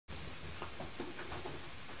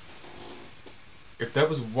If there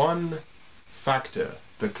was one factor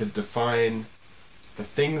that could define the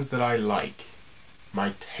things that I like,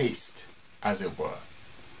 my taste, as it were,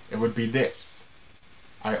 it would be this.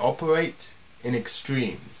 I operate in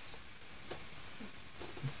extremes.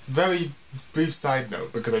 Very brief side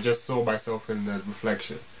note, because I just saw myself in the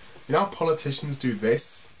reflection. You know how politicians do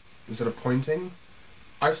this instead of pointing?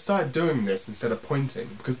 I've started doing this instead of pointing,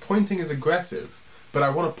 because pointing is aggressive, but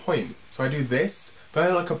I want to point, so I do this, but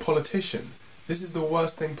I'm like a politician. This is the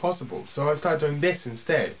worst thing possible, so I started doing this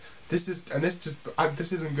instead. This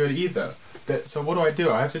isn't good either. So what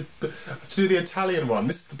do? I have to do the Italian one.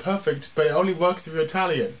 This is the perfect, but it only works if you're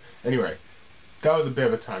Italian. Anyway, that was a bit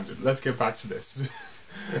of a tangent. Let's get back to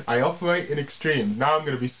this. I operate in extremes. Now I'm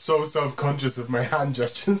going to be so self-conscious of my hand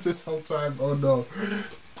gestures this whole time. Oh no.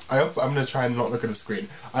 I'm going to try and not look at the screen.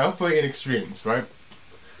 I operate in extremes, right?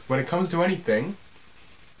 When it comes to anything,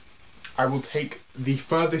 I will take the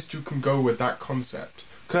furthest you can go with that concept.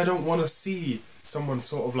 Because I don't want to see someone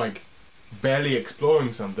sort of like barely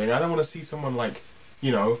exploring something. I don't want to see someone like,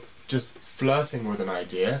 you know, just flirting with an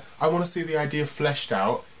idea. I want to see the idea fleshed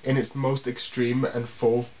out in its most extreme and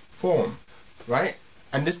full form, right?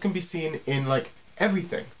 And this can be seen in like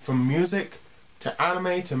everything, from music to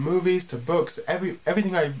anime to movies to books.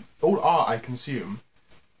 All art I consume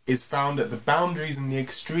is found at the boundaries and the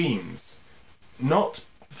extremes, not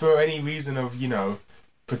for any reason of, you know,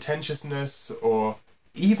 pretentiousness or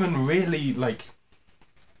even really like,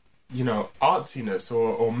 you know, artsiness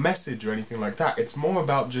or message or anything like that. It's more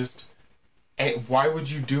about just, why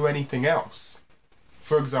would you do anything else?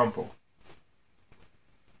 For example,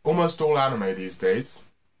 almost all anime these days,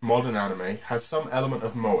 modern anime, has some element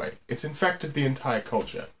of moe. It's infected the entire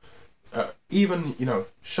culture. Even, you know,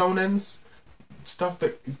 shonens, stuff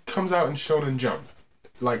that comes out in Shonen Jump,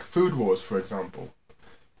 like Food Wars, for example.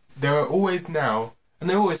 There are always now, and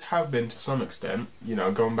there always have been to some extent, you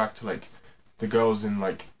know, going back to like the girls in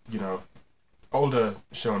like, you know, older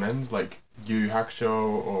shonens like Yu Yu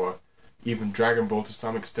Hakusho or even Dragon Ball to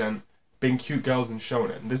some extent, being cute girls in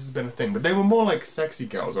shonen. This has been a thing, but they were more like sexy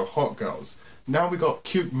girls or hot girls. Now we got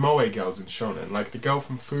cute moe girls in shonen, like the girl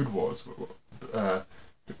from Food Wars,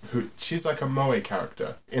 she's like a moe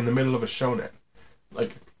character in the middle of a shonen.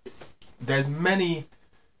 Like, there's many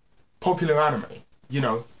popular anime, you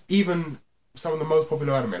know, even some of the most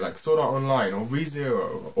popular anime, like Sword Art Online, or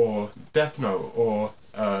ReZero, or Death Note, or,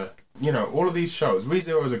 you know, all of these shows.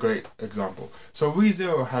 ReZero is a great example. So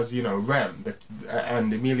ReZero has, you know, Rem,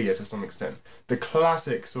 and Emilia to some extent. The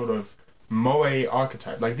classic sort of moe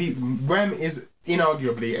archetype. Like, Rem is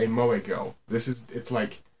inarguably a moe girl. It's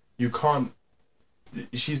like, you can't,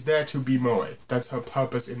 she's there to be moe. That's her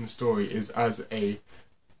purpose in the story, is as a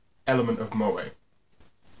element of moe.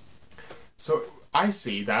 So I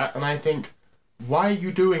see that, and I think, why are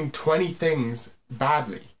you doing 20 things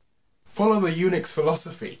badly? Follow the Unix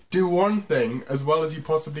philosophy. Do one thing as well as you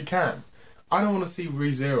possibly can. I don't want to see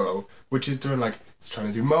ReZero, which is doing like, it's trying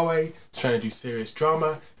to do moe, it's trying to do serious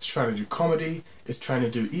drama, it's trying to do comedy, it's trying to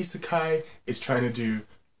do isekai, it's trying to do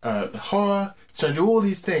horror, it's trying to do all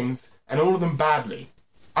these things, and all of them badly.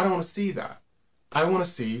 I don't want to see that. I want to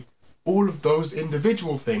see all of those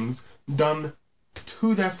individual things done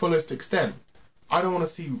to their fullest extent. I don't want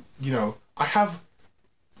to see, you know, I have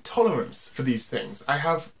tolerance for these things. I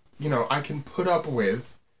have, you know, I can put up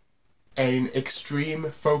with an extreme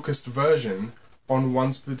focused version on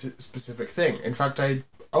one specific thing. In fact, I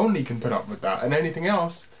only can put up with that, and anything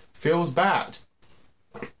else feels bad.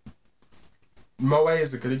 Moe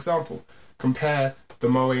is a good example. Compare the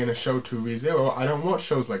moe in a show to ReZero. I don't watch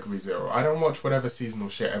shows like ReZero. I don't watch whatever seasonal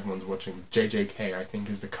shit everyone's watching. JJK, I think,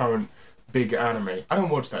 is the current big anime. I don't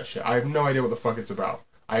watch that shit. I have no idea what the fuck it's about.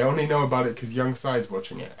 I only know about it because Young Sai's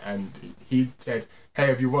watching it, and he said, hey,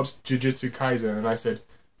 have you watched Jujutsu Kaisen? And I said,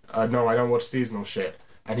 no, I don't watch seasonal shit.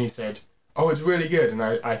 And he said, oh, it's really good. And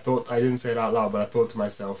I thought, I didn't say it out loud, but I thought to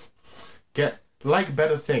myself, like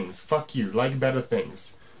better things. Fuck you, like better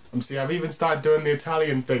things. See, I've even started doing the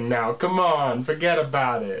Italian thing now. Come on, forget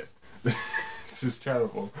about it. This is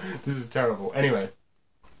terrible. This is terrible. Anyway.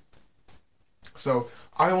 So,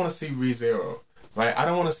 I don't want to see ReZero, right? I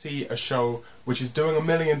don't want to see a show which is doing a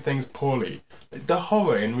million things poorly. The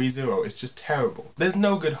horror in ReZero is just terrible. There's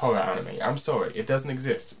no good horror anime. I'm sorry, it doesn't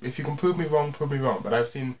exist. If you can prove me wrong, prove me wrong. But I've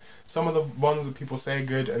seen some of the ones that people say are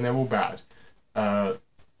good, and they're all bad.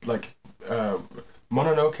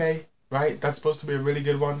 Mononoke, right? That's supposed to be a really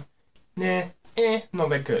good one. Nah, not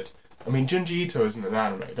that good. I mean, Junji Ito isn't an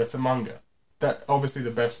anime. That's a manga. That obviously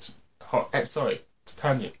the best. Sorry, it's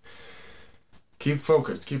tangent. Keep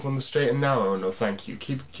focused. Keep on the straight and narrow. No, thank you.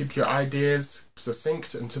 Keep your ideas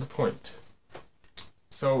succinct and to the point.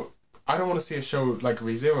 So I don't want to see a show like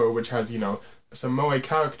ReZero, which has, you know, some moe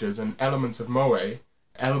characters and elements of moe,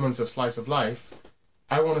 elements of slice of life.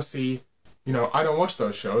 I want to see, you know, I don't watch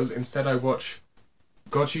those shows. Instead, I watch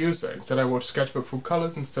Gotcha Yusa. Instead, I watch Sketchbook Full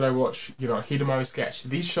Colors. Instead, I watch, you know, Hidamari Sketch.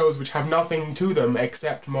 These shows which have nothing to them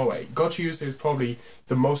except moe. Gotcha Yusa is probably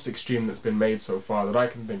the most extreme that's been made so far that I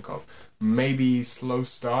can think of. Maybe Slow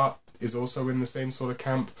Start is also in the same sort of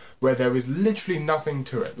camp, where there is literally nothing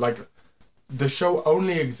to it. Like, the show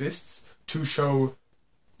only exists to show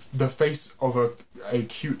the face of a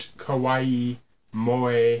cute, kawaii,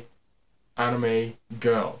 moe, anime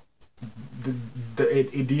girl.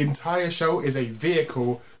 The entire show is a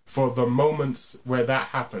vehicle for the moments where that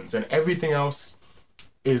happens, and everything else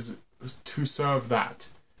is to serve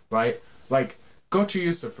that, right? Like, Gotcha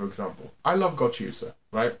Yusa, for example. I love Gotcha Yusa,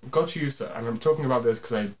 right? Gotcha Yusa, and I'm talking about this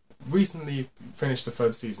because I recently finished the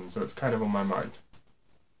 3rd season, so it's kind of on my mind.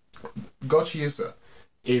 Gotcha Yusa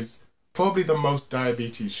is probably the most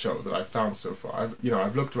diabetes show that I've found so far.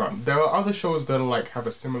 I've looked around. There are other shows that are like have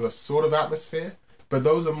a similar sort of atmosphere, but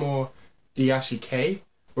those are more Iyashikei,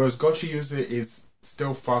 whereas Gotcha Yusa is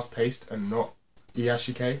still fast-paced and not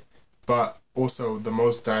Iyashikei, but also the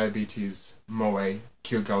most diabetes moe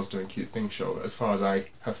cute girls doing cute things show as far as I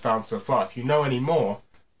have found so far. If you know any more,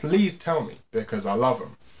 please tell me, because I love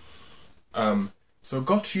them. So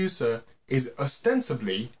Gotcha Yusa is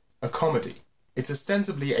ostensibly a comedy. It's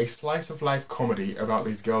ostensibly a slice-of-life comedy about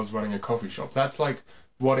these girls running a coffee shop. That's like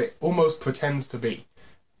what it almost pretends to be.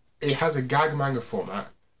 It has a gag manga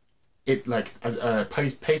format. It like as a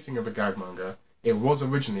pacing of a gag manga. It was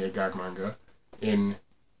originally a gag manga in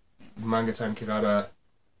Manga Time Kirara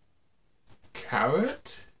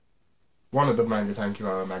Carrot, one of the Manga Time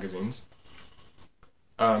Kirara magazines.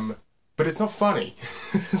 But it's not funny.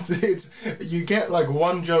 it's you get like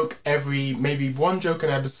one joke maybe one joke an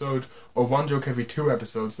episode, or one joke every 2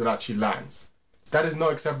 episodes that actually lands. That is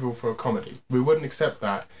not acceptable for a comedy. We wouldn't accept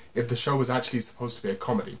that if the show was actually supposed to be a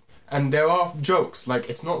comedy. And there are jokes, like,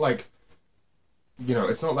 it's not like, you know,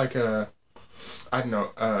 it's not like a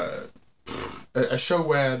show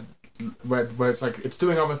where it's like, it's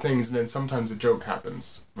doing other things and then sometimes a joke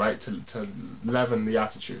happens, right, to leaven the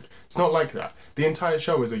attitude. It's not like that. The entire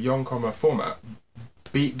show is a yonkoma format.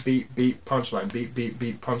 Beat, beat, beat, punchline, beat, beat,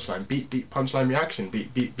 beat, punchline, beat, beat, punchline, reaction,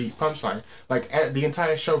 beat, beat, beat, punchline. Like, the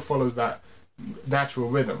entire show follows that natural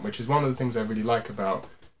rhythm, which is one of the things I really like about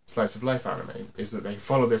slice of life anime, is that they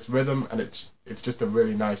follow this rhythm, and it's just a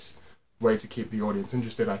really nice way to keep the audience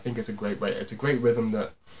interested. I think it's a great way. It's a great rhythm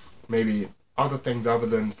that maybe other things other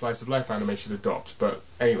than slice of life anime should adopt. But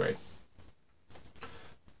anyway,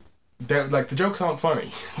 like, the jokes aren't funny.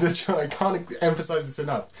 I can't emphasize this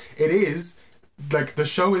enough. It is like the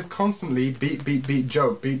show is constantly beat, beat, beat,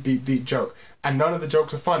 joke, beat, beat, beat, joke, and none of the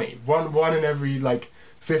jokes are funny. One in every like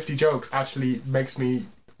 50 jokes actually makes me,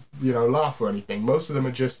 you know, laugh or anything. Most of them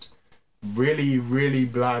are just really, really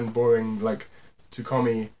bland, boring, like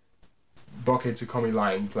Bokeh Tsukomi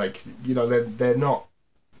lines. Like, you know, they're not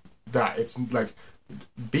that. It's like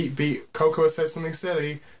beat, Cocoa says something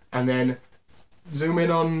silly, and then zoom in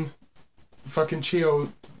on fucking Chio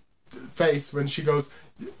face when she goes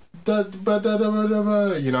da ba da da ba da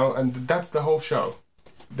ba, you know, and that's the whole show.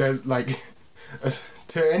 There's like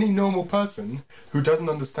to any normal person who doesn't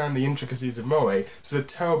understand the intricacies of moe, it's a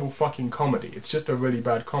terrible fucking comedy. It's just a really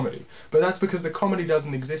bad comedy. But that's because the comedy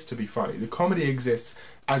doesn't exist to be funny. The comedy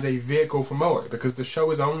exists as a vehicle for moe, because the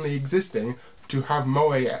show is only existing to have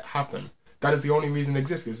moe happen. That is the only reason it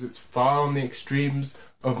exists, is it's far on the extremes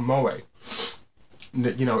of moe.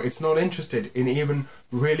 You know, it's not interested in even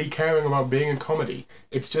really caring about being a comedy.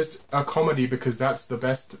 It's just a comedy because that's the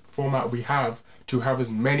best format we have to have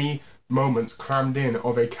as many moments crammed in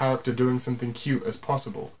of a character doing something cute as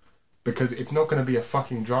possible. Because it's not going to be a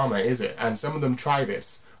fucking drama, is it? And some of them try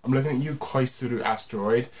this. I'm looking at you, Koisuru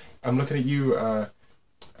Asteroid. I'm looking at you,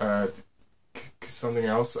 something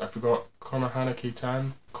else, I forgot, Konohana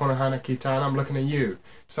Kitan, I'm looking at you.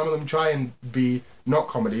 Some of them try and be not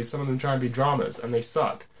comedies, some of them try and be dramas, and they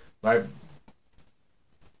suck, right?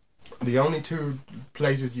 The only 2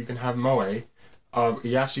 places you can have moe are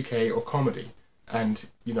Iyashikei or comedy, and,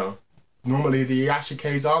 you know, normally the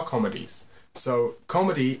Iyashikeis are comedies. So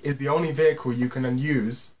comedy is the only vehicle you can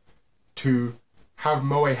use to have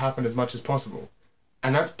moe happen as much as possible.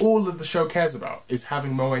 And that's all that the show cares about, is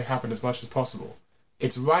having moe happen as much as possible.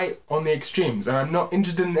 It's right on the extremes, and I'm not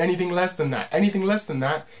interested in anything less than that. Anything less than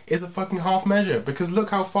that is a fucking half measure, because look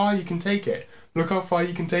how far you can take it. Look how far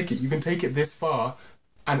you can take it. You can take it this far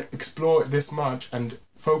and explore it this much and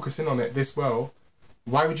focus in on it this well.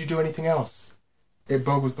 Why would you do anything else? It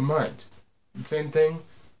boggles the mind. The same thing,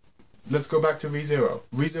 let's go back to ReZero.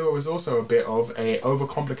 ReZero is also a bit of a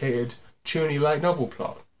overcomplicated, chuny light novel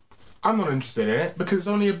plot. I'm not interested in it because it's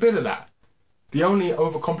only a bit of that. The only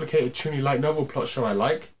overcomplicated, chuny light novel plot show I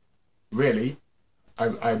like, really,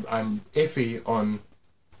 I'm iffy on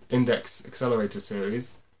Index Accelerator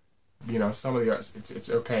series. You know, some of the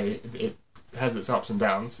it's okay. It has its ups and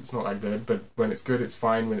downs. It's not that good, but when it's good, it's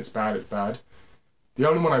fine. When it's bad, it's bad. The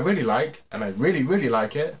only one I really like, and I really, really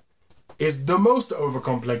like it, is the most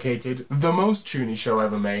overcomplicated, the most chuny show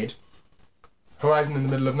ever made, Horizon in the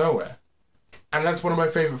Middle of Nowhere. And that's one of my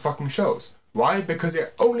favourite fucking shows. Why? Because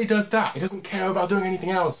it only does that. It doesn't care about doing anything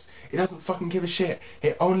else. It doesn't fucking give a shit.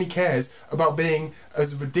 It only cares about being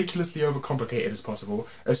as ridiculously overcomplicated as possible,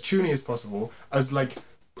 as chuny as possible, as, like,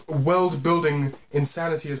 world-building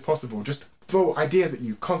insanity as possible. Just throw ideas at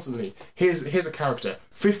you constantly. Here's a character.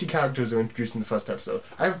 50 characters are introduced in the first episode.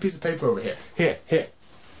 I have a piece of paper over here. Here.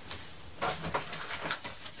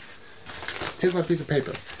 Here's my piece of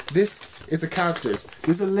paper. This is the characters.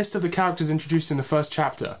 This is a list of the characters introduced in the first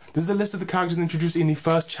chapter. This is a list of the characters introduced in the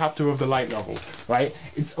first chapter of the light novel, right?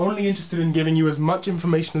 It's only interested in giving you as much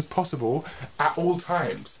information as possible at all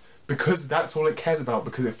times, because that's all it cares about,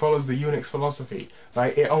 because it follows the Unix philosophy,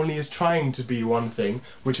 right? It only is trying to be one thing,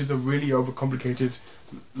 which is a really overcomplicated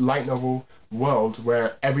light novel world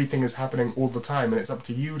where everything is happening all the time and it's up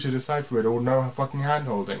to you to decipher it or no fucking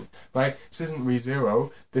hand-holding, right? This isn't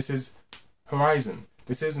ReZero, this is Horizon.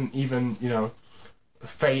 This isn't even, you know,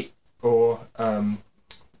 Fate or the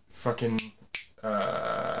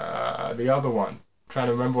other one. I'm trying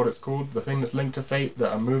to remember what it's called. The thing that's linked to Fate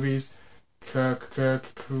that are movies. It's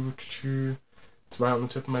right on the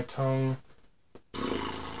tip of my tongue.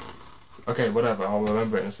 Okay, whatever. I'll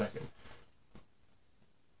remember it in a second.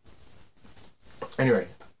 Anyway,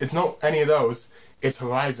 it's not any of those. It's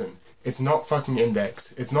Horizon. It's not fucking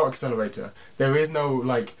Index. It's not Accelerator. There is no,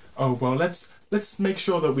 like, oh, well, let's make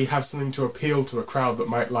sure that we have something to appeal to a crowd that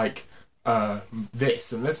might like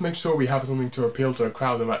this, and let's make sure we have something to appeal to a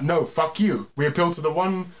crowd that might... No, fuck you! We appeal to the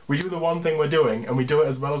one... We do the one thing we're doing, and we do it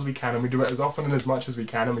as well as we can, and we do it as often and as much as we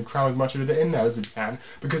can, and we cram as much of it in there as we can,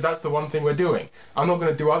 because that's the one thing we're doing. I'm not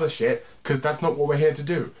going to do other shit, because that's not what we're here to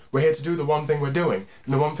do. We're here to do the one thing we're doing,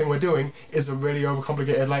 and the one thing we're doing is a really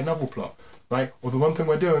overcomplicated light novel plot, right? Or the one thing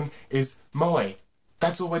we're doing is Moe.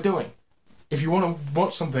 That's all we're doing. If you want to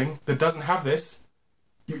watch something that doesn't have this,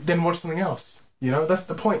 then watch something else. You know, that's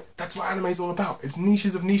the point. That's what anime is all about. It's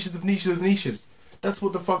niches of niches of niches of niches. That's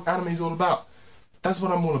what the fuck anime is all about. That's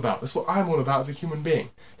what I'm all about. That's what I'm all about as a human being.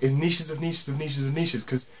 Is niches of niches of niches of niches,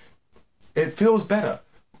 because it feels better.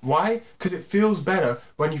 Why? Because it feels better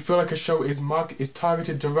when you feel like a show is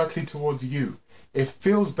targeted directly towards you. It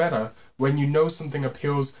feels better when you know something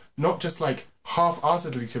appeals not just like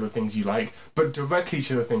half-assedly to the things you like, but directly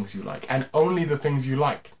to the things you like, and only the things you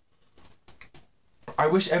like. I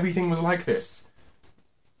wish everything was like this.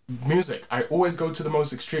 Music, I always go to the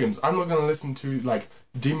most extremes. I'm not going to listen to, like,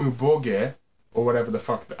 Dimmu Borgir, or whatever the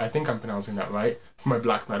fuck, I think I'm pronouncing that right, for my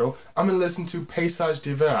black metal. I'm going to listen to Paysage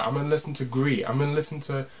d'Hiver, I'm going to listen to Gris, I'm going to listen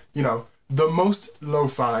to, you know, the most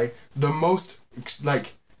lo-fi, the most,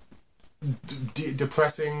 like,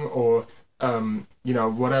 depressing or, you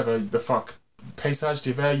know, whatever the fuck. Paysage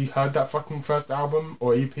d'Hiver, you heard that fucking first album,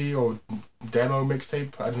 or EP, or demo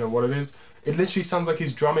mixtape, I don't know what it is. It literally sounds like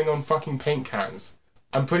he's drumming on fucking paint cans.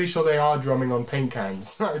 I'm pretty sure they are drumming on paint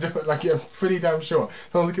cans. I'm pretty damn sure.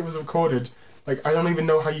 Sounds like it was recorded. Like, I don't even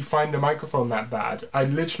know how you find a microphone that bad. I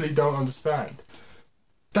literally don't understand.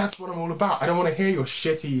 That's what I'm all about. I don't want to hear your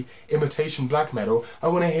shitty imitation black metal. I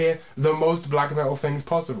want to hear the most black metal things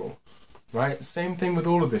possible. Right? Same thing with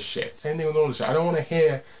all of this shit. Same thing with all of this shit. I don't want to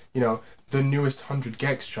hear, you know, the newest 100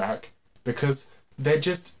 Gex track, because they're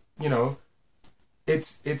just, you know,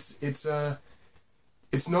 it's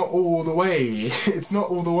not all the way. It's not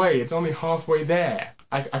all the way. It's only halfway there.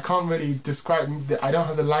 I can't really describe... I don't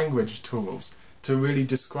have the language tools to really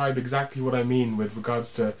describe exactly what I mean with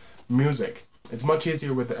regards to music. It's much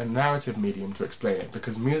easier with a narrative medium to explain it,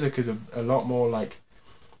 because music is a lot more, like,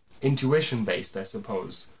 intuition-based, I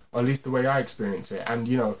suppose. Or at least the way I experience it. And,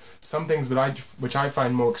 you know, some things which I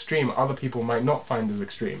find more extreme, other people might not find as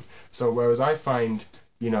extreme. So whereas I find,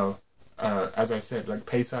 you know, as I said, like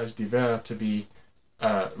Paysage d'Hiver to be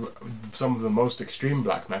some of the most extreme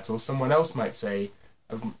black metal, someone else might say,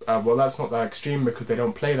 well, that's not that extreme because they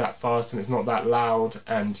don't play that fast and it's not that loud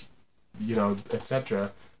and, you know,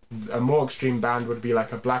 etc. A more extreme band would be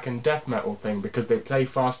like a black and death metal thing, because they play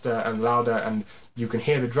faster and louder and you can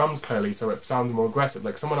hear the drums clearly, so it sounds more aggressive.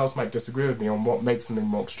 Like, someone else might disagree with me on what makes something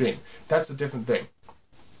more extreme. That's a different thing.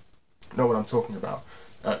 Know what I'm talking about.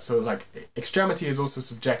 So like extremity is also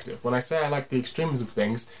subjective. When I say I like the extremes of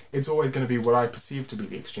things, it's always going to be what I perceive to be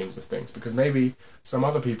the extremes of things, because maybe some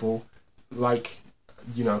other people like,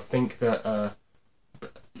 you know, think that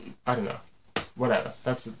I don't know, whatever.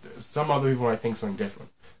 That's some other people might think something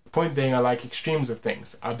different. The point being, I like extremes of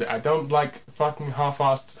things. I don't like fucking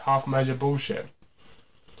half-assed, half-measure bullshit.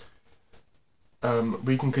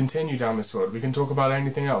 We can continue down this road. We can talk about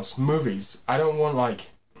anything else. Movies. I don't want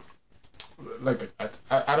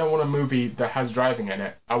I don't want a movie that has driving in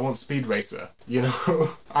it. I want Speed Racer, you know?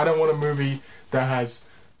 I don't want a movie that has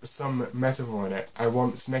some metaphor in it. I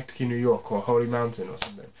want Synecdoche, New York, or Holy Mountain, or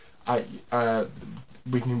something.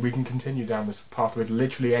 We can continue down this path with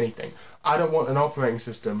literally anything. I don't want an operating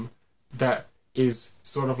system that is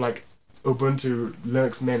sort of like Ubuntu,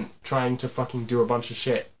 Linux Mint, trying to fucking do a bunch of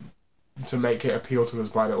shit to make it appeal to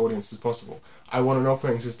as wide an audience as possible. I want an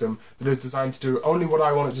operating system that is designed to do only what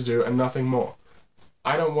I want it to do and nothing more.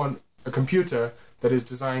 I don't want a computer that is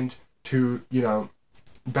designed to, you know,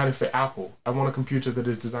 benefit Apple. I want a computer that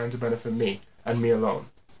is designed to benefit me and me alone.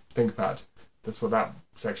 ThinkPad. That's what that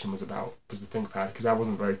section was about, was the ThinkPad, because that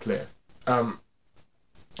wasn't very clear. And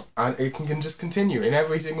it can just continue in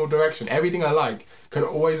every single direction. Everything I like can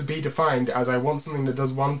always be defined as I want something that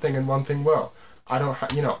does one thing and one thing well. I don't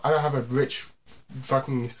have a rich,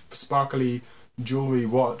 fucking sparkly jewelry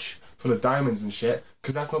watch full of diamonds and shit,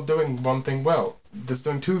 because that's not doing one thing well. That's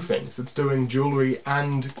doing two things. It's doing jewelry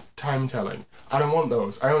and time telling. I don't want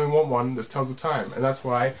those. I only want one that tells the time, and that's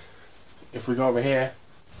why, if we go over here,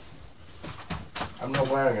 I'm not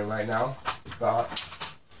wearing it right now, but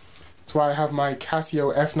that's why I have my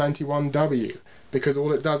Casio F91W, because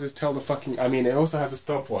all it does is tell the fucking, I mean, it also has a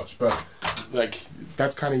stopwatch, but, like,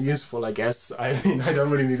 that's kind of useful, I guess. I mean, I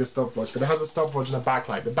don't really need a stopwatch, but it has a stopwatch and a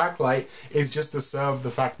backlight. The backlight is just to serve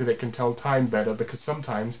the fact that it can tell time better, because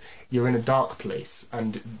sometimes you're in a dark place,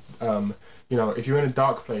 and, you know, if you're in a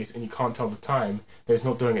dark place and you can't tell the time, then it's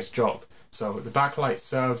not doing its job. So the backlight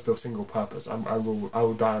serves the single purpose. I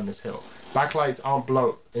will die on this hill. Backlights aren't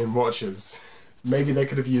bloat in watches. Maybe they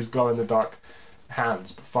could have used glow-in-the-dark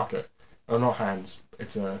hands, but fuck it. Or not hands,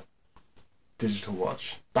 it's a digital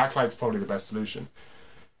watch. Backlight's probably the best solution.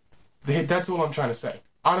 That's all I'm trying to say.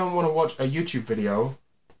 I don't want to watch a YouTube video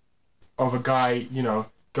of a guy, you know,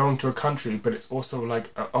 going to a country, but it's also like,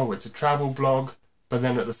 it's a travel blog, but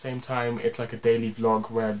then at the same time, it's like a daily vlog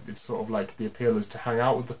where it's sort of like the appeal is to hang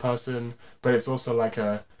out with the person, but it's also like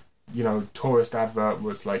a, you know, tourist advert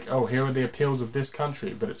where it's like, oh, here are the appeals of this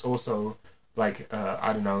country, but it's also like,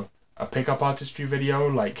 I don't know, a pickup artistry video,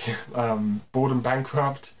 like Bored and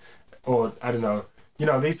Bankrupt, or, I don't know, you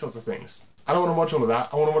know, these sorts of things. I don't want to watch all of that.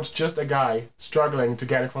 I want to watch just a guy struggling to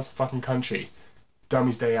get across a fucking country.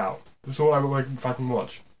 Dummy's Day Out. That's all I want to fucking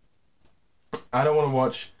watch. I don't want to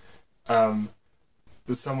watch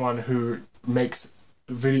someone who makes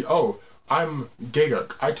video. Oh, I'm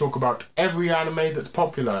Gigguk. I talk about every anime that's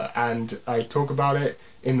popular, and I talk about it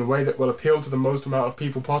in the way that will appeal to the most amount of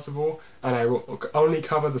people possible, and I will only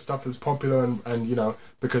cover the stuff that's popular, and you know,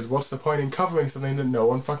 because what's the point in covering something that no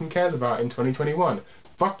one fucking cares about in 2021?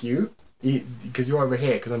 Fuck you, because you're over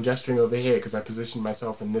here, because I'm gesturing over here, because I positioned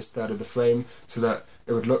myself in this third of the frame so that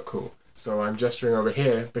it would look cool. So I'm gesturing over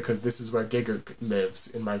here because this is where Gigguk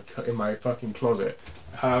lives, in my fucking closet.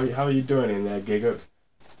 How are you doing in there, Gigguk?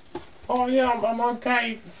 Oh yeah, I'm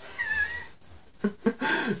okay.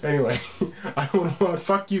 Anyway, I don't want to watch.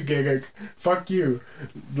 Fuck you, Gigguk. Fuck you.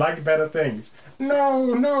 Like better things.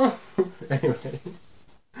 No. Anyway,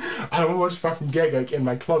 I don't want to watch fucking Gigguk in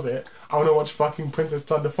my closet. I want to watch fucking Princess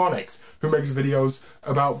Plunderphonics, who makes videos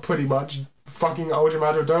about pretty much fucking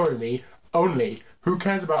Ojimaro Doremi only. Who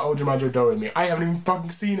cares about Ojimaro Doremi? I haven't even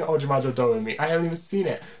fucking seen Ojimaro Doremi. I haven't even seen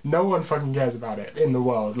it. No one fucking cares about it in the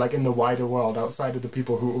world, like in the wider world, outside of the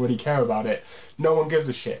people who already care about it. No one gives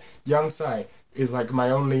a shit. Young Sai is like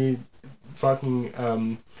my only fucking,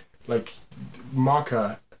 like,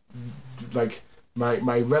 marker, like,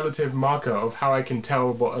 my relative marker of how I can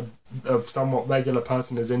tell what a somewhat regular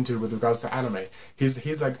person is into with regards to anime.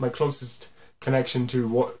 He's like my closest connection to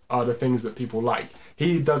what are the things that people like.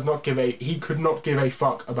 He could not give a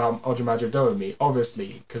fuck about Ojimaro Doremi,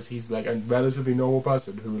 obviously, because he's like a relatively normal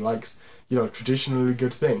person who likes, you know, traditionally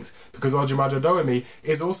good things. Because Ojimaro Doremi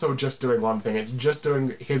is also just doing one thing. It's just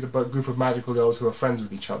doing, here's a group of magical girls who are friends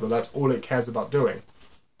with each other. That's all it cares about doing.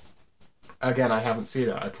 Again, I haven't seen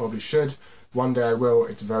it. I probably should. One day I will.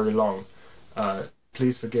 It's very long.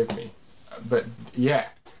 Please forgive me. But yeah.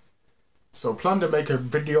 So Plunder make a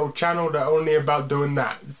video channel that only about doing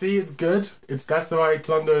that. See, it's good. That's why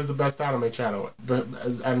Plunder is the best anime channel.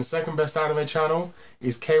 And the second best anime channel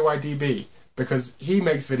is KYDB, because he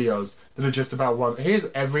makes videos that are just about one.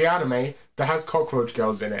 Here's every anime that has cockroach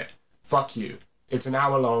girls in it. Fuck you. It's an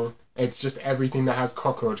hour long. It's just everything that has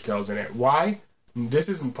cockroach girls in it. Why? This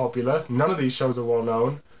isn't popular. None of these shows are well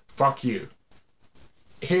known. Fuck you.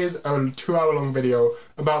 Here's a 2-hour long video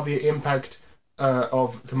about the impact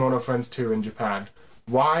of Kemono Friends 2 in Japan.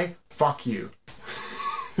 Why? Fuck you.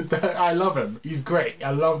 I love him. He's great.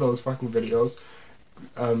 I love those fucking videos.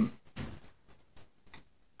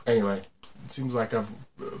 Anyway, it seems like I've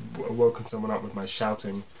woken someone up with my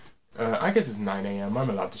shouting. I guess it's 9 AM. I'm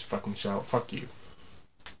allowed to fucking shout. Fuck you.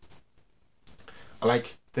 I like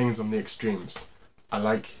things on the extremes. I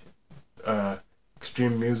like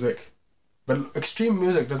extreme music. But extreme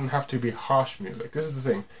music doesn't have to be harsh music. This is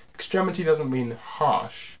the thing. Extremity doesn't mean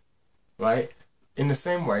harsh, right? In the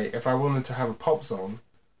same way, if I wanted to have a pop song,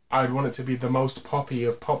 I'd want it to be the most poppy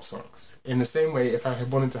of pop songs. In the same way, if I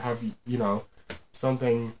had wanted to have, you know,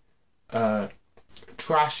 something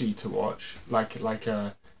trashy to watch, like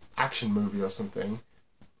a action movie or something,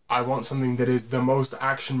 I want something that is the most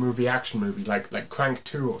action movie, like Crank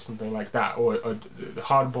 2 or something like that, or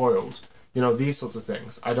Hard Boiled. You know, these sorts of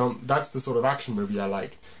things. That's the sort of action movie I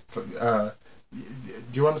like. Do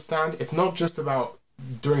you understand? It's not just about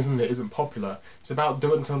doing something that isn't popular. It's about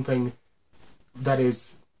doing something that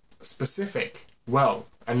is specific, well,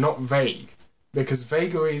 and not vague. Because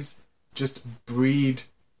vagaries just breed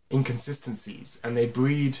inconsistencies, and they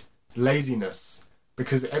breed laziness.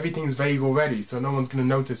 Because everything's vague already, so no one's going to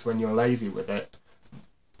notice when you're lazy with it.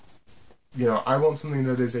 You know, I want something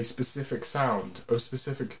that is a specific sound, or a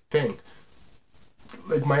specific thing.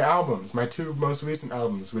 Like my albums, my 2 most recent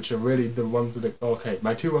albums, which are really the ones that are, okay,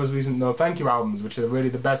 my 2 most recent No Thank You albums, which are really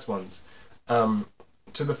the best ones, To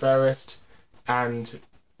the Fairest and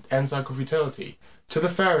N-Cycle Futility. To the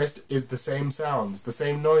Fairest is the same sounds, the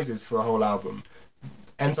same noises for a whole album.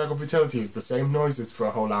 N-Cycle Futility is the same noises for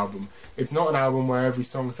a whole album. It's not an album where every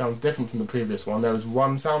song sounds different from the previous one. There is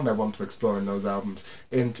one sound I want to explore in those albums.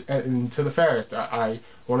 In To the Fairest, I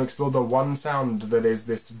want to explore the one sound that is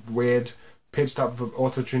this weird, pitched up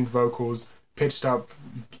auto-tuned vocals, pitched up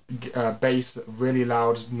bass, really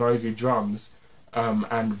loud, noisy drums,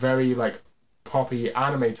 and very like poppy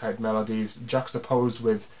anime type melodies juxtaposed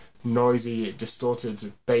with noisy, distorted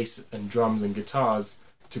bass and drums and guitars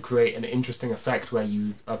to create an interesting effect where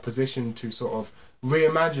you are positioned to sort of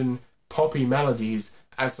reimagine poppy melodies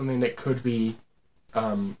as something that could be,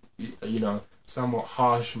 you know, somewhat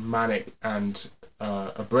harsh, manic, and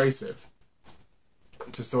abrasive,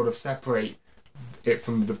 to sort of separate it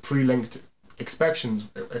from the pre-linked expectations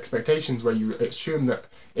where you assume that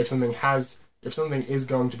if something is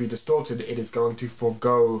going to be distorted, it is going to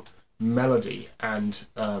forego melody and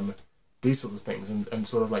these sort of things, and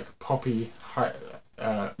sort of like poppy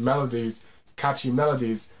melodies, catchy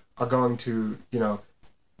melodies are going to, you know,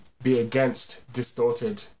 be against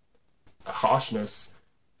distorted harshness.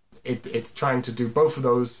 It's trying to do both of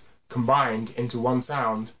those combined into one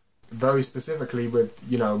sound, very specifically with,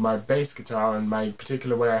 you know, my bass guitar and my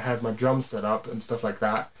particular way I have my drums set up and stuff like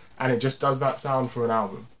that, and it just does that sound for an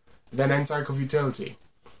album. Then N-Cycle Futility.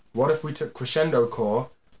 What if we took crescendo core,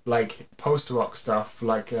 like post-rock stuff,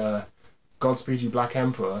 like Godspeed You Black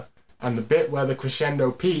Emperor, and the bit where the crescendo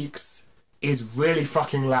peaks is really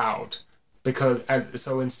fucking loud,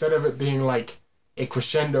 so instead of it being like a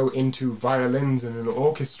crescendo into violins and an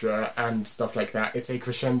orchestra and stuff like that, it's a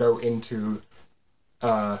crescendo into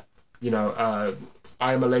you know,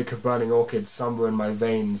 I am a lake of burning orchids, somewhere in my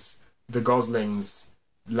veins, the goslings,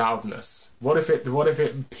 loudness. What if it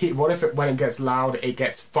when it gets loud, it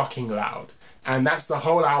gets fucking loud? And that's the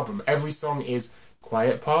whole album. Every song is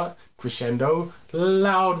quiet part, crescendo,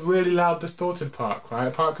 loud, really loud, distorted part,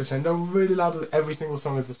 quiet part, crescendo, really loud. Every single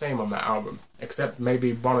song is the same on that album, except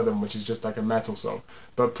maybe one of them, which is just like a metal song.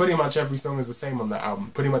 But pretty much every song is the same on that album.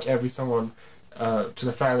 Pretty much every song on To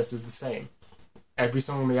the Fairest is the same. Every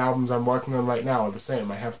song on the albums I'm working on right now are the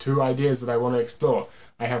same. I have 2 ideas that I want to explore.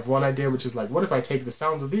 I have one idea which is like, what if I take the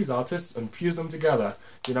sounds of these artists and fuse them together?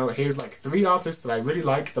 You know, here's like 3 artists that I really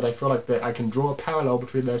like, that I feel like that I can draw a parallel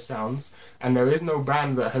between their sounds, and there is no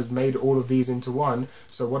band that has made all of these into one.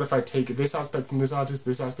 So what if I take this aspect from this artist,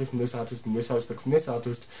 this aspect from this artist, and this aspect from this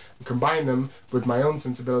artist, and combine them with my own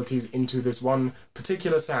sensibilities into this one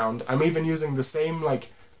particular sound? I'm even using the same like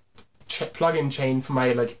plug-in chain for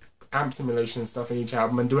my like amp simulation and stuff in each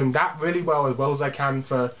album, and doing that really well as I can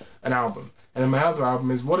for an album. And then my other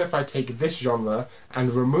album is, what if I take this genre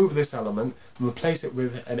and remove this element and replace it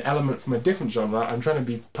with an element from a different genre? I'm trying to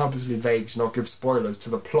be purposely vague to not give spoilers to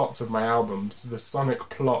the plots of my albums, the sonic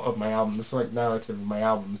plot of my album, the sonic narrative of my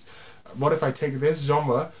albums. What if I take this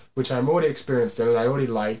genre, which I'm already experienced in and I already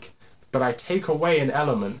like, but I take away an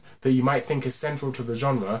element that you might think is central to the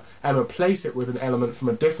genre and replace it with an element from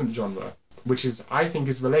a different genre, which is, I think,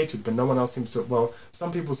 is related, but no one else seems to, well,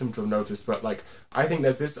 some people seem to have noticed, but like, I think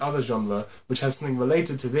there's this other genre which has something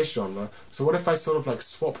related to this genre, so what if I sort of like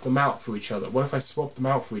swap them out for each other? What if I swap them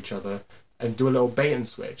out for each other and do a little bait and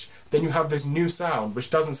switch? Then you have this new sound, which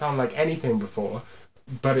doesn't sound like anything before,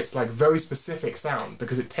 but it's like very specific sound,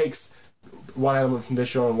 because it takes one element from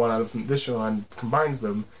this genre and one element from this genre and combines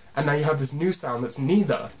them, and now you have this new sound that's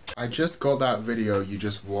neither. I just got that video you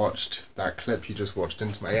just watched, that clip you just watched,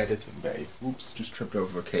 into my editing bay. Oops, just tripped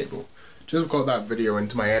over a cable. Just got that video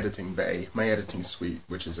into my editing bay, my editing suite,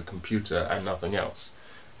 which is a computer and nothing else.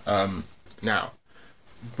 Now,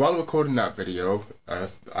 while recording that video,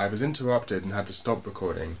 I was interrupted and had to stop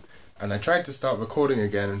recording. And I tried to start recording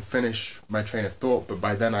again and finish my train of thought, but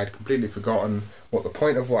by then I'd completely forgotten what the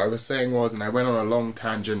point of what I was saying was, and I went on a long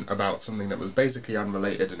tangent about something that was basically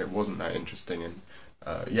unrelated and it wasn't that interesting. And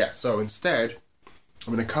yeah, so instead,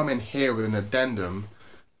 I'm going to come in here with an addendum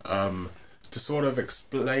to sort of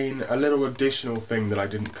explain a little additional thing that I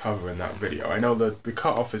didn't cover in that video. I know that the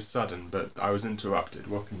cut-off is sudden, but I was interrupted.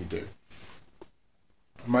 What can you do?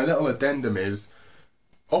 My little addendum is,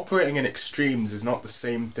 operating in extremes is not the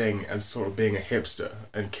same thing as sort of being a hipster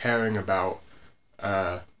and caring about,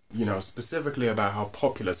 you know, specifically about how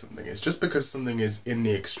popular something is. Just because something is in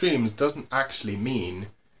the extremes doesn't actually mean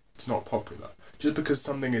it's not popular. Just because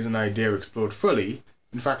something is an idea explored fully,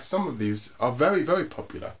 in fact, some of these are very, very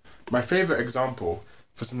popular. My favourite example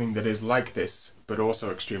for something that is like this, but also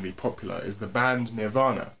extremely popular, is the band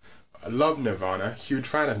Nirvana. I love Nirvana, huge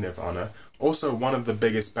fan of Nirvana, also one of the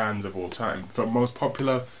biggest bands of all time. For most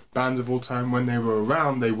popular bands of all time, when they were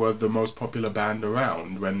around, they were the most popular band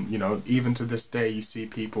around. When, you know, even to this day, you see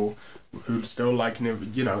people who still like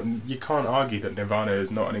Nirvana, you know, you can't argue that Nirvana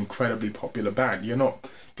is not an incredibly popular band. You're not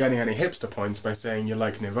getting any hipster points by saying you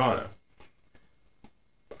like Nirvana.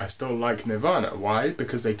 I still like Nirvana. Why?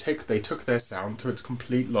 Because they took their sound to its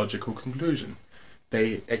complete logical conclusion.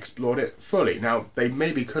 They explored it fully. Now, they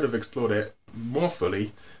maybe could have explored it more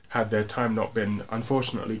fully had their time not been,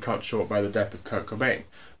 unfortunately, cut short by the death of Kurt Cobain.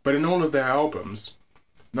 But in all of their albums,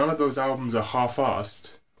 none of those albums are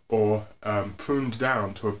half-assed or pruned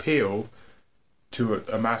down to appeal to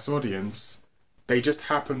a mass audience. They just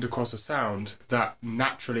happened across a sound that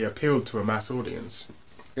naturally appealed to a mass audience.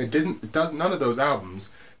 None of those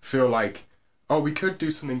albums feel like, oh, we could do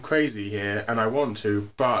something crazy here, and I want to,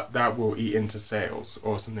 but that will eat into sales,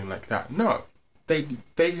 or something like that. No.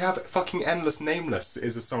 They have fucking Endless Nameless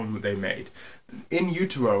is a song that they made. In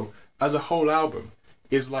Utero, as a whole album,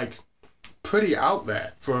 is like pretty out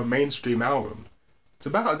there for a mainstream album. It's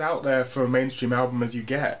about as out there for a mainstream album as you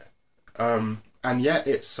get. And yet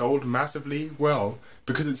it sold massively well,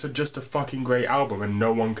 because it's just a fucking great album and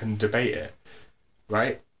no one can debate it.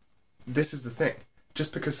 Right? This is the thing.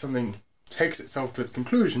 Just because something takes itself to its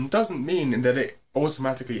conclusion doesn't mean that it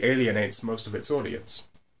automatically alienates most of its audience.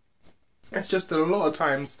 It's just that a lot of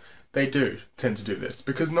times they do tend to do this,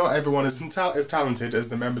 because not everyone is as talented as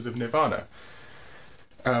the members of Nirvana.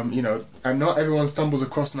 You know, and not everyone stumbles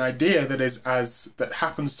across an idea that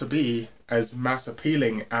happens to be as mass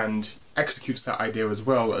appealing and executes that idea as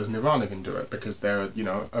well as Nirvana can do it, because they're, you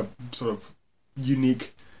know, a sort of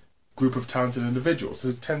unique group of talented individuals.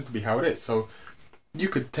 This tends to be how it is. So you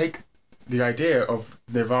could take the idea of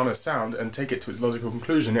Nirvana's sound and take it to its logical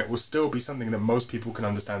conclusion, it will still be something that most people can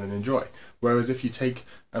understand and enjoy. Whereas if you take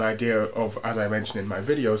an idea of, as I mentioned in my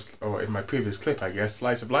videos, or in my previous clip, I guess,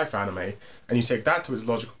 slice of life anime, and you take that to its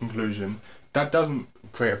logical conclusion, that doesn't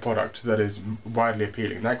create a product that is widely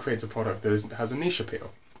appealing. That creates a product that has a niche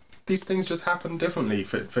appeal. These things just happen differently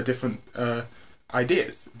for different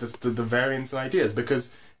ideas, the variance in ideas,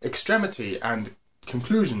 because extremity and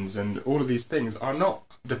conclusions and all of these things are not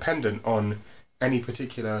dependent on any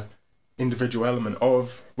particular individual element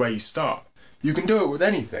of where you start. You can do it with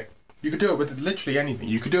anything. You could do it with literally anything.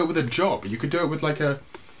 You could do it with a job. You could do it with like a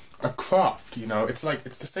craft, you know. It's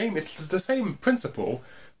the same principle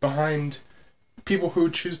behind people who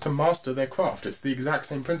choose to master their craft. It's the exact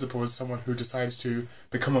same principle as someone who decides to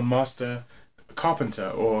become a master carpenter,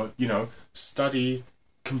 or, you know, study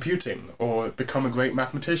computing, or become a great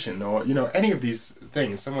mathematician, or, you know, any of these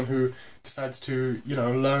things. Someone who decides to, you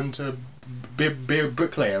know, learn to be a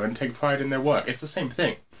bricklayer and take pride in their work. It's the same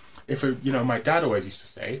thing. You know, my dad always used to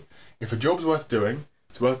say, if a job's worth doing,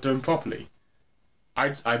 it's worth doing properly.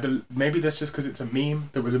 Maybe that's just because it's a meme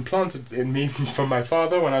that was implanted in me from my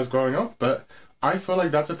father when I was growing up, but I feel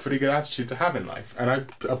like that's a pretty good attitude to have in life, and I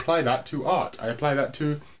apply that to art. I apply that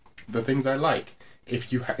to the things I like.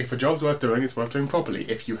 If a job's worth doing, it's worth doing properly.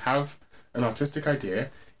 If you have an artistic idea,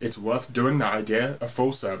 it's worth doing that idea a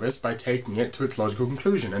full service by taking it to its logical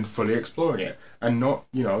conclusion and fully exploring it, and not,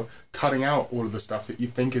 you know, cutting out all of the stuff that you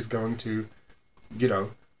think is going to, you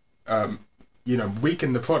know,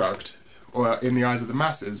 weaken the product or in the eyes of the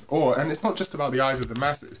masses. And it's not just about the eyes of the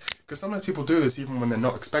masses, because sometimes people do this even when they're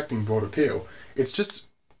not expecting broad appeal. It's just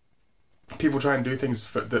people try and do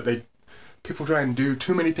things people try and do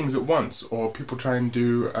too many things at once, or people try and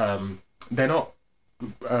do they're not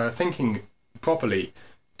thinking properly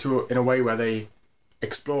in a way where they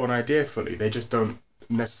explore an idea fully. They just don't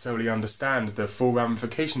necessarily understand the full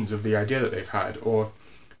ramifications of the idea that they've had, or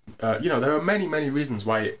you know, there are many reasons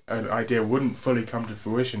why an idea wouldn't fully come to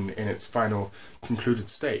fruition in its final concluded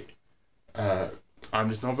state. I'm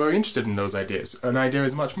just not very interested in those ideas. An idea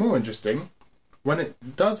is much more interesting when it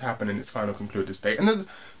does happen in its final concluded state. And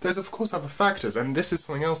there's of course other factors, and this is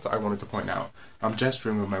something else that I wanted to point out. I'm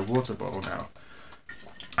gesturing with my water bottle now.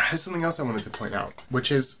 There's something else I wanted to point out,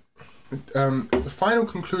 which is the final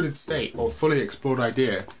concluded state or fully explored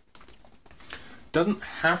idea doesn't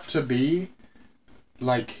have to be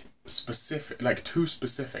like specific, like too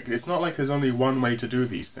specific. It's not like there's only one way to do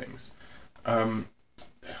these things. I'm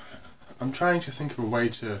trying to think of a way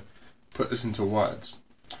to put this into words.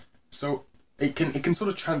 So it can sort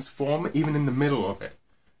of transform even in the middle of it.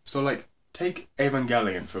 So like, take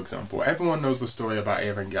Evangelion, for example. Everyone knows the story about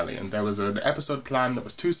Evangelion. There was an episode plan that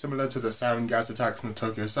was too similar to the sarin gas attacks in the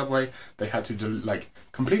Tokyo subway. They had to like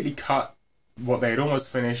completely cut what they had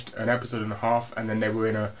almost finished, an episode and a half, and then they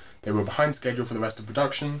were behind schedule for the rest of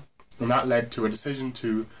production, and that led to a decision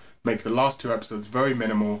to make the last 2 episodes very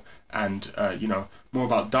minimal and you know, more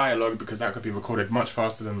about dialogue, because that could be recorded much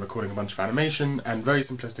faster than recording a bunch of animation, and very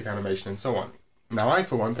simplistic animation and so on. Now I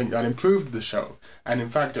for one think that improved the show, and in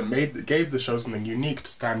fact it gave the show something unique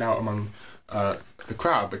to stand out among the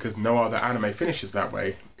crowd, because no other anime finishes that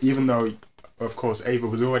way, even though of course Eva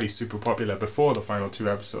was already super popular before the final 2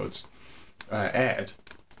 episodes aired.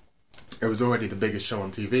 It was already the biggest show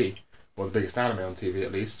on TV, or the biggest anime on TV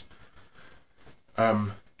at least.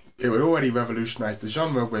 It had already revolutionized the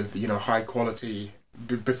genre with, you know, high quality.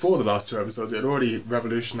 Before the last 2 episodes, it had already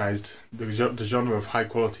revolutionized the genre of high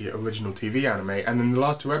quality original TV anime, and then the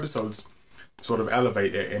last 2 episodes sort of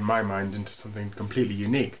elevate it, in my mind, into something completely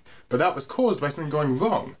unique. But that was caused by something going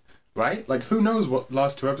wrong, right? Like, who knows what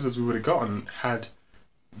last 2 episodes we would have gotten had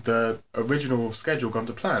the original schedule gone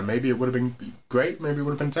to plan. Maybe it would have been great, maybe it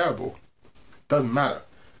would have been terrible. Doesn't matter.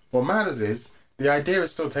 What matters is the idea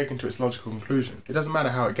is still taken to its logical conclusion. It doesn't matter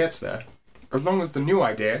how it gets there. As long as the new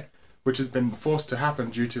idea, which has been forced to happen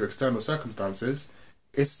due to external circumstances,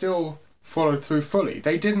 is still followed through fully.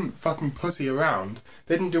 They didn't fucking pussy around.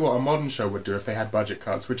 They didn't do what a modern show would do if they had budget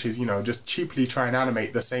cuts, which is, you know, just cheaply try and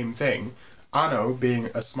animate the same thing. Anno, being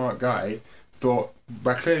a smart guy, thought,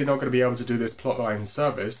 we're clearly not going to be able to do this plotline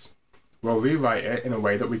service. We'll rewrite it in a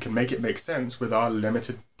way that we can make it make sense with our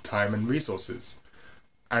limited time and resources.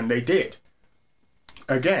 And they did.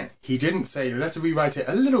 Again, he didn't say, let's rewrite it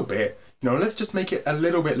a little bit, you know, let's just make it a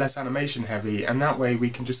little bit less animation heavy, and that way we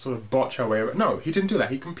can just sort of botch our way around. No, he didn't do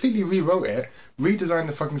that. He completely rewrote it, redesigned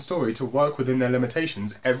the fucking story to work within their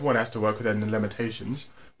limitations. Everyone has to work within the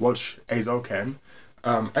limitations. Watch Eizouken.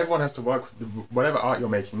 Everyone has to work, whatever art you're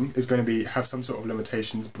making is going to have some sort of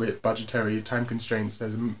limitations, budgetary, time constraints.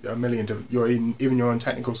 There's a million different, even your own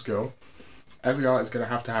technical skill. Every art is going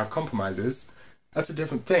to have compromises. That's a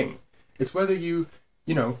different thing. It's whether you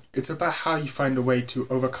know, it's about how you find a way to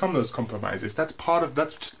overcome those compromises. That's just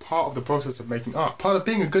part of the process of making art. Part of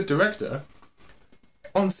being a good director.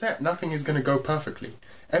 On set, nothing is going to go perfectly.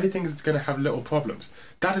 Everything is going to have little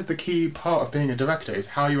problems. That is the key part of being a director, is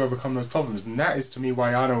how you overcome those problems. And that is, to me,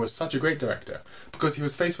 why Anno was such a great director. Because he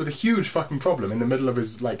was faced with a huge fucking problem in the middle of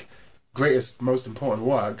his, like, greatest, most important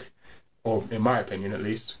work. Or, in my opinion, at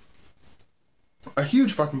least. A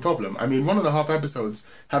huge fucking problem. I mean, 1.5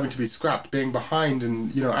 episodes having to be scrapped, being behind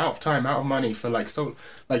and, you know, out of time, out of money for, like, so...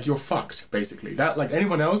 Like, you're fucked, basically. That, like,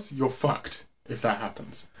 anyone else, you're fucked if that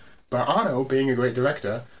happens. But Anno, being a great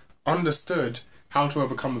director, understood how to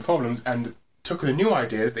overcome the problems and took the new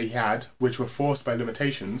ideas that he had, which were forced by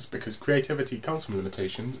limitations, because creativity comes from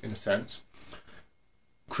limitations, in a sense,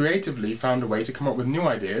 creatively found a way to come up with new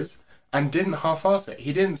ideas and didn't half-ass it.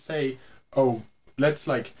 He didn't say, oh, let's,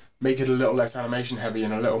 like, make it a little less animation heavy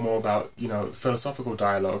and a little more about, you know, philosophical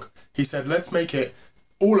dialogue. He said, let's make it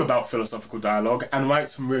all about philosophical dialogue and write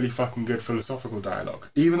some really fucking good philosophical dialogue.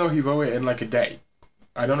 Even though he wrote it in, like, a day.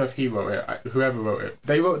 I don't know if he wrote it, whoever wrote it.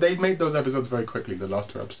 They made those episodes very quickly, the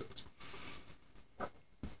last 2 episodes.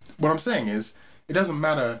 What I'm saying is, it doesn't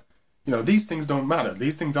matter, you know, these things don't matter.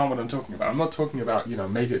 These things aren't what I'm talking about. I'm not talking about, you know,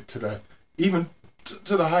 made it to the, even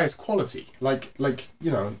to the highest quality. Like,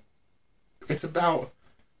 you know, it's about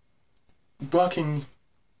working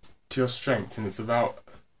to your strengths, and it's about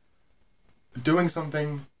doing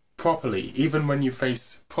something properly, even when you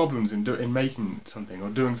face problems in making something or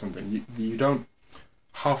doing something. You don't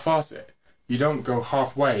half-ass it. You don't go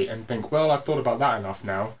halfway and think, well, I've thought about that enough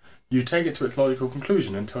now. You take it to its logical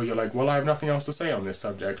conclusion until you're like, well, I have nothing else to say on this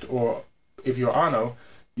subject. Or if you're Arno,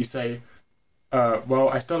 you say, well,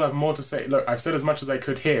 I still have more to say. Look, I've said as much as I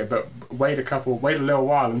could here, but wait a little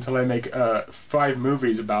while until I make 5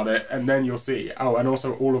 movies about it, and then you'll see. Oh, and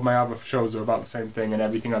also all of my other shows are about the same thing, and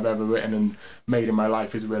everything I've ever written and made in my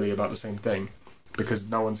life is really about the same thing. Because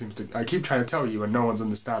no one seems to... I keep trying to tell you and no one's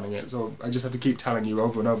understanding it, so I just have to keep telling you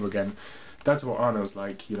over and over again. That's what Arno's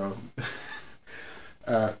like, you know.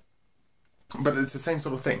 But it's the same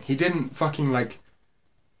sort of thing. He didn't fucking, like,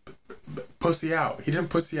 pussy out. He didn't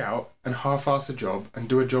pussy out and half-ass a job and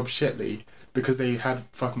do a job shitly because they had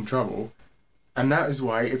fucking trouble. And that is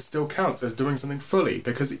why it still counts as doing something fully.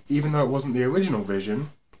 Because even though it wasn't the original vision,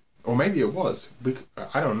 or maybe it was,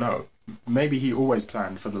 I don't know. Maybe he always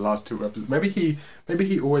planned for the last 2 episodes. Maybe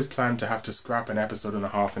he always planned to have to scrap an episode and a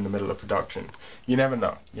half in the middle of production. You never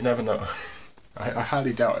know. You never know. I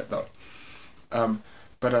highly doubt it, though.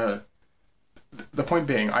 But the point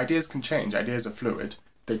being, ideas can change. Ideas are fluid.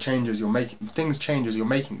 They change as you're making... Things change as you're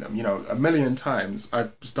making them. You know, 1,000,000 times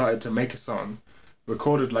I've started to make a song,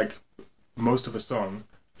 recorded, like, most of a song,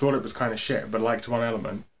 thought it was kind of shit, but liked one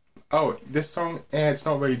element. Oh, this song, it's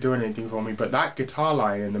not really doing anything for me, but that guitar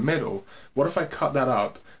line in the middle, what if I cut that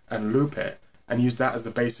up and loop it and use that as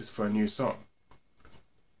the basis for a new song?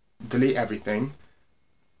 Delete everything,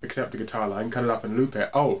 except the guitar line, cut it up and loop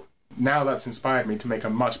it. Oh, now that's inspired me to make a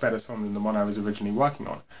much better song than the one I was originally working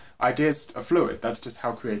on. Ideas are fluid, that's just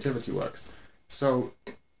how creativity works. So,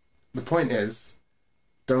 the point is,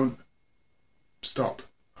 don't stop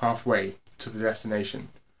halfway to the destination.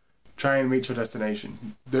 Try and reach your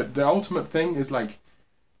destination. The ultimate thing is, like,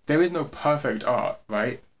 there is no perfect art,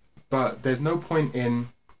 right? But there's no point in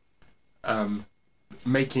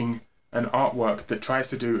making an artwork that tries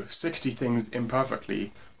to do 60 things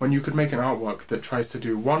imperfectly when you could make an artwork that tries to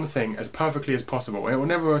do one thing as perfectly as possible. And it will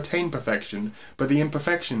never attain perfection, but the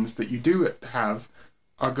imperfections that you do have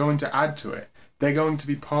are going to add to it. They're going to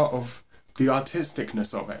be part of the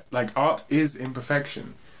artisticness of it. Like, art is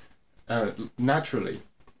imperfection, naturally.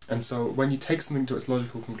 And so when you take something to its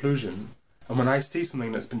logical conclusion, and when I see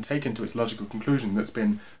something that's been taken to its logical conclusion, that's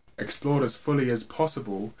been explored as fully as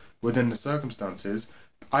possible within the circumstances,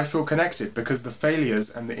 I feel connected, because the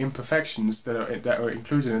failures and the imperfections that are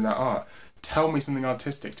included in that art tell me something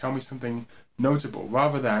artistic, tell me something notable,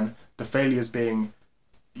 rather than the failures being,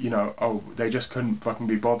 you know, oh, they just couldn't fucking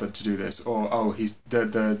be bothered to do this, or oh, he's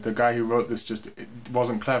the guy who wrote this just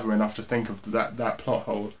wasn't clever enough to think of that plot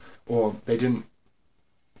hole, or they didn't,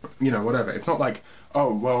 you know, whatever. It's not like,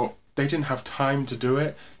 oh, well, they didn't have time to do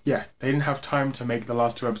it. Yeah, they didn't have time to make the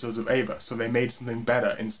last 2 episodes of Ava, so they made something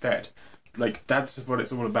better instead. Like, that's what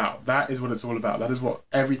it's all about. That is what it's all about. That is what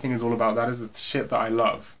everything is all about. That is the shit that I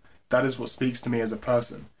love. That is what speaks to me as a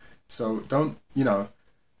person. So don't, you know,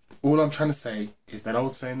 all I'm trying to say is that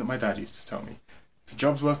old saying that my dad used to tell me. If a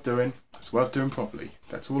job's worth doing, it's worth doing properly.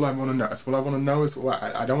 That's all I want to know. That's all I want to know.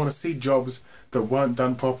 I don't want to see jobs that weren't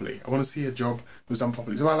done properly. I want to see a job that was done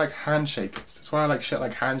properly. That's why I like Handshakers. That's why I like shit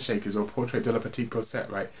like Handshakers or Portrait de la Petite Cosette,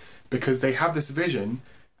 right? Because they have this vision,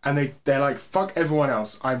 and they're like, fuck everyone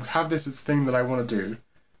else. I have this thing that I want to do,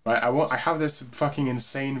 right? I have this fucking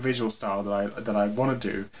insane visual style that I want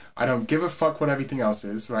to do. I don't give a fuck what everything else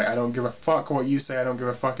is, right? I don't give a fuck what you say. I don't give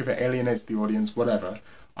a fuck if it alienates the audience, whatever.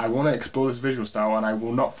 I want to explore this visual style, and I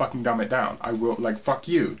will not fucking dumb it down. I will, like, fuck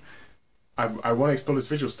you. I want to explore this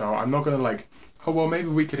visual style. I'm not going to, like, oh, well, maybe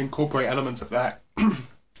we could incorporate elements of that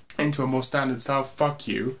into a more standard style. Fuck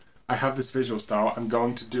you. I have this visual style. I'm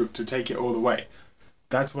going to take it all the way.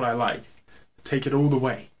 That's what I like. Take it all the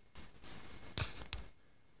way.